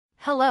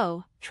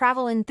Hello,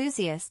 travel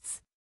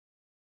enthusiasts.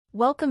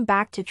 Welcome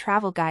back to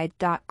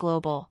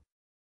travelguide.global.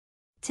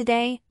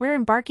 Today, we're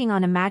embarking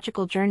on a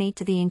magical journey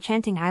to the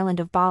enchanting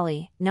island of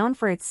Bali, known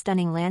for its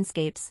stunning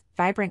landscapes,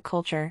 vibrant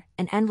culture,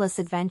 and endless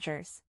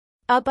adventures.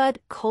 Ubud,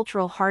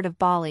 cultural heart of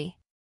Bali.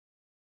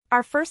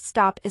 Our first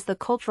stop is the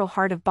cultural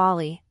heart of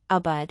Bali,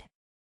 Ubud.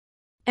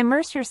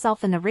 Immerse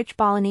yourself in the rich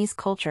Balinese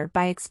culture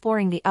by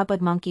exploring the Ubud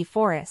Monkey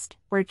Forest,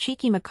 where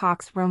cheeky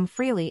macaques roam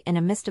freely in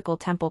a mystical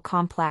temple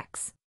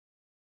complex.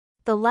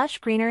 The lush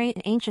greenery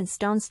and ancient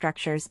stone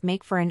structures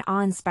make for an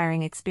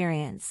awe-inspiring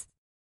experience.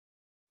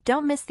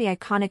 Don't miss the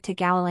iconic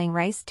Tegallalang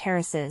Rice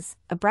Terraces,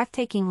 a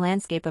breathtaking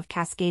landscape of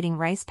cascading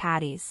rice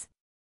paddies.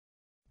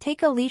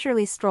 Take a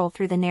leisurely stroll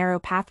through the narrow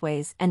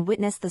pathways and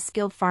witness the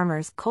skilled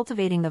farmers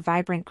cultivating the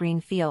vibrant green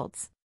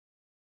fields.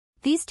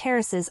 These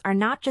terraces are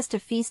not just a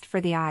feast for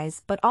the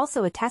eyes but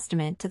also a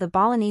testament to the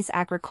Balinese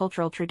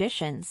agricultural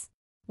traditions.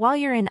 While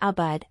you're in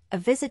Ubud, a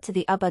visit to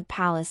the Ubud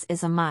Palace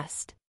is a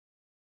must.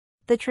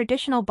 The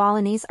traditional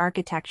Balinese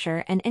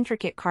architecture and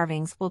intricate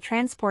carvings will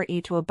transport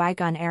you to a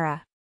bygone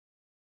era.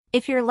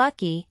 If you're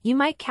lucky, you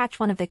might catch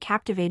one of the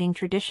captivating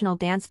traditional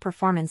dance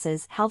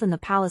performances held in the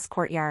palace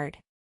courtyard.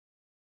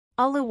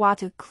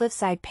 Uluwatu,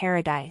 cliffside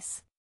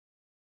paradise.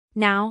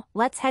 Now,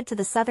 let's head to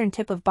the southern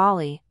tip of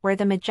Bali, where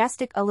the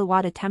majestic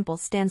Uluwatu temple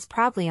stands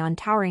proudly on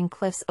towering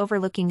cliffs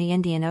overlooking the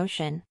Indian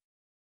Ocean.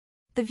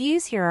 The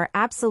views here are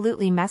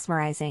absolutely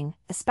mesmerizing,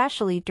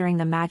 especially during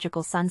the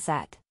magical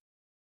sunset.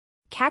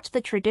 Catch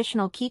the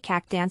traditional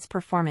kikak dance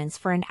performance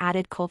for an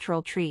added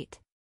cultural treat.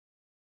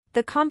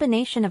 The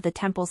combination of the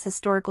temple's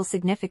historical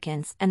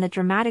significance and the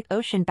dramatic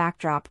ocean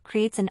backdrop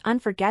creates an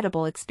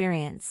unforgettable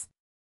experience.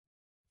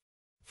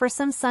 For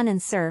some sun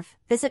and surf,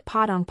 visit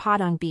Padang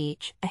Padang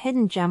Beach, a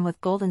hidden gem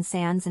with golden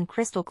sands and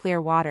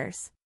crystal-clear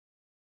waters.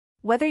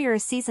 Whether you're a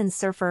seasoned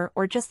surfer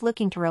or just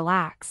looking to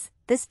relax,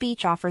 this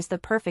beach offers the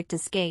perfect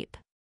escape.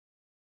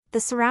 The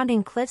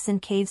surrounding cliffs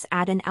and caves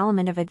add an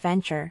element of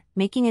adventure,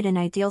 making it an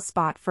ideal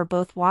spot for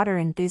both water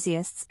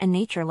enthusiasts and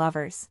nature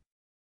lovers.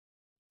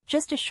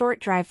 Just a short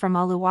drive from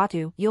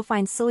Uluwatu, you'll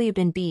find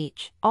Sulubin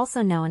Beach,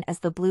 also known as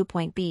the Blue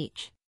Point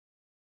Beach.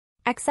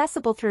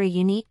 Accessible through a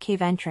unique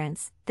cave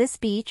entrance, this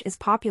beach is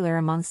popular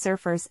among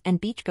surfers and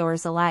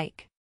beachgoers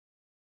alike.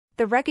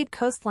 The rugged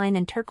coastline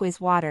and turquoise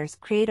waters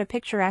create a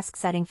picturesque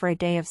setting for a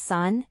day of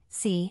sun,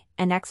 sea,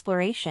 and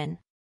exploration.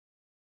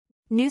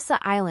 Nusa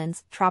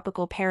Islands,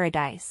 tropical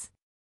paradise.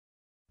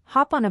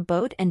 Hop on a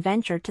boat and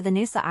venture to the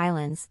Nusa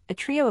Islands, a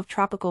trio of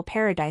tropical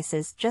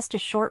paradises just a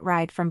short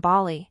ride from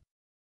Bali.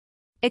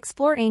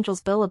 Explore Angel's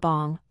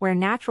Billabong, where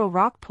natural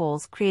rock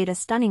pools create a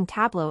stunning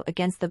tableau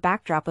against the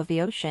backdrop of the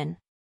ocean.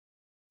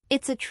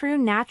 It's a true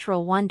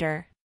natural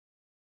wonder.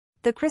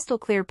 The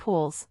crystal-clear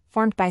pools,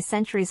 formed by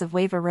centuries of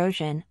wave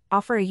erosion,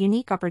 offer a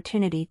unique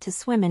opportunity to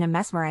swim in a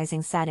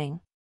mesmerizing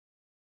setting.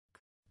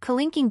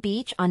 Kalingking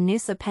Beach on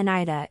Nusa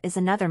Penida is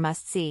another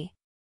must-see.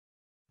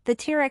 The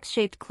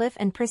T-Rex-shaped cliff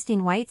and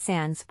pristine white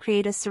sands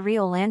create a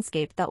surreal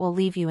landscape that will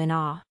leave you in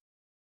awe.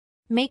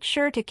 Make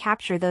sure to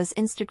capture those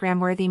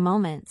Instagram-worthy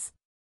moments.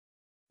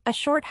 A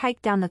short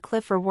hike down the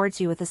cliff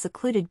rewards you with a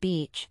secluded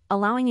beach,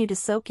 allowing you to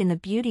soak in the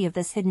beauty of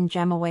this hidden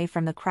gem away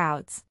from the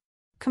crowds.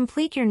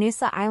 Complete your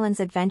Nusa Islands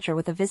adventure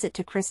with a visit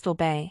to Crystal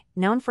Bay,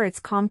 known for its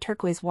calm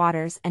turquoise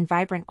waters and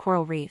vibrant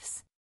coral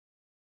reefs.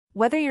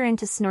 Whether you're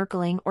into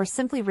snorkeling or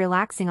simply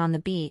relaxing on the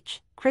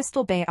beach,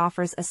 Crystal Bay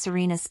offers a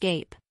serene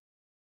escape.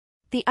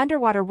 The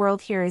underwater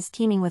world here is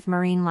teeming with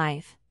marine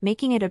life,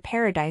 making it a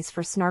paradise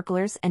for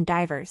snorkelers and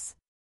divers.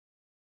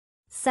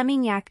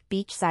 Seminyak,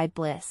 beachside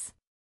bliss.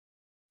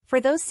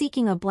 For those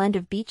seeking a blend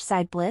of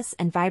beachside bliss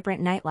and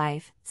vibrant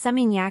nightlife,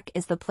 Seminyak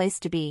is the place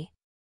to be.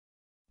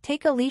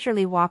 Take a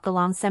leisurely walk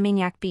along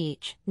Seminyak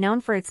Beach, known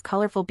for its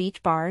colorful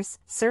beach bars,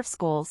 surf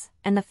schools,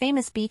 and the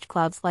famous beach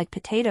clubs like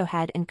Potato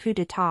Head and Coup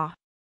d'etat.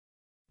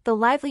 The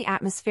lively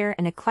atmosphere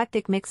and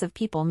eclectic mix of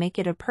people make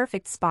it a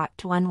perfect spot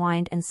to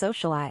unwind and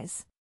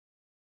socialize.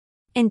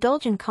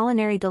 Indulge in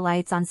culinary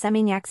delights on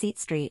Seminyak Eat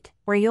Street,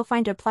 where you'll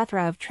find a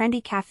plethora of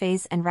trendy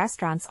cafes and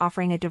restaurants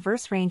offering a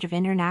diverse range of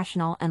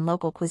international and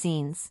local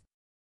cuisines.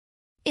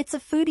 It's a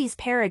foodie's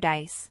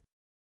paradise.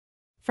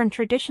 From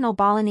traditional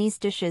Balinese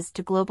dishes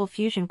to global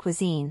fusion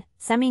cuisine,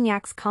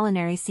 Seminyak's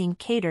culinary scene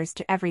caters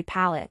to every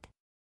palate.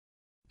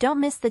 Don't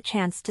miss the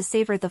chance to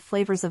savor the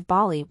flavors of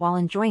Bali while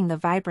enjoying the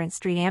vibrant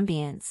street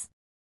ambience.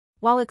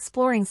 While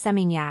exploring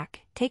Seminyak,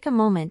 take a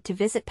moment to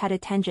visit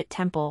Petatenjat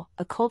Temple,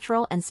 a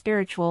cultural and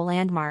spiritual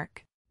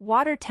landmark.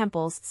 Water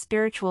temples,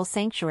 spiritual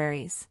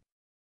sanctuaries.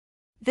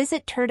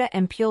 Visit Turda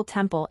Empul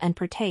Temple and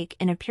partake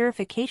in a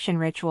purification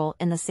ritual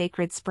in the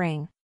sacred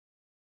spring.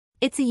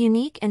 It's a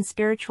unique and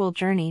spiritual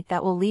journey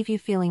that will leave you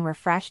feeling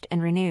refreshed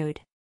and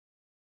renewed.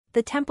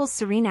 The temple's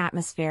serene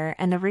atmosphere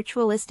and the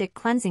ritualistic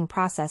cleansing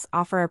process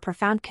offer a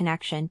profound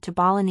connection to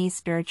Balinese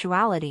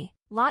spirituality.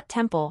 Lot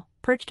Temple,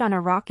 perched on a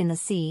rock in the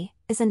sea,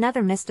 is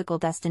another mystical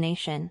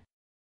destination.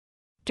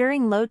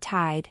 During low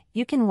tide,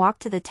 you can walk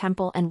to the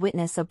temple and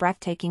witness a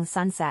breathtaking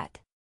sunset.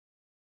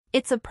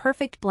 It's a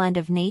perfect blend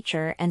of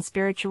nature and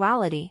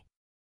spirituality.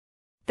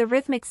 The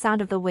rhythmic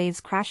sound of the waves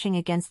crashing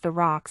against the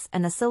rocks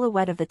and the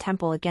silhouette of the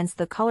temple against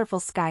the colorful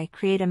sky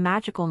create a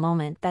magical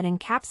moment that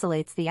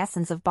encapsulates the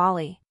essence of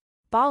Bali.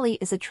 Bali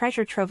is a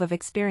treasure trove of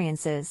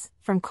experiences,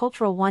 from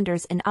cultural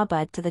wonders in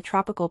Ubud to the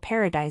tropical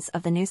paradise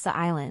of the Nusa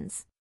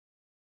Islands.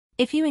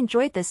 If you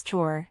enjoyed this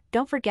tour,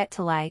 don't forget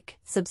to like,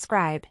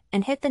 subscribe,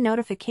 and hit the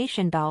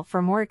notification bell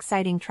for more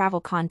exciting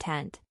travel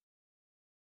content.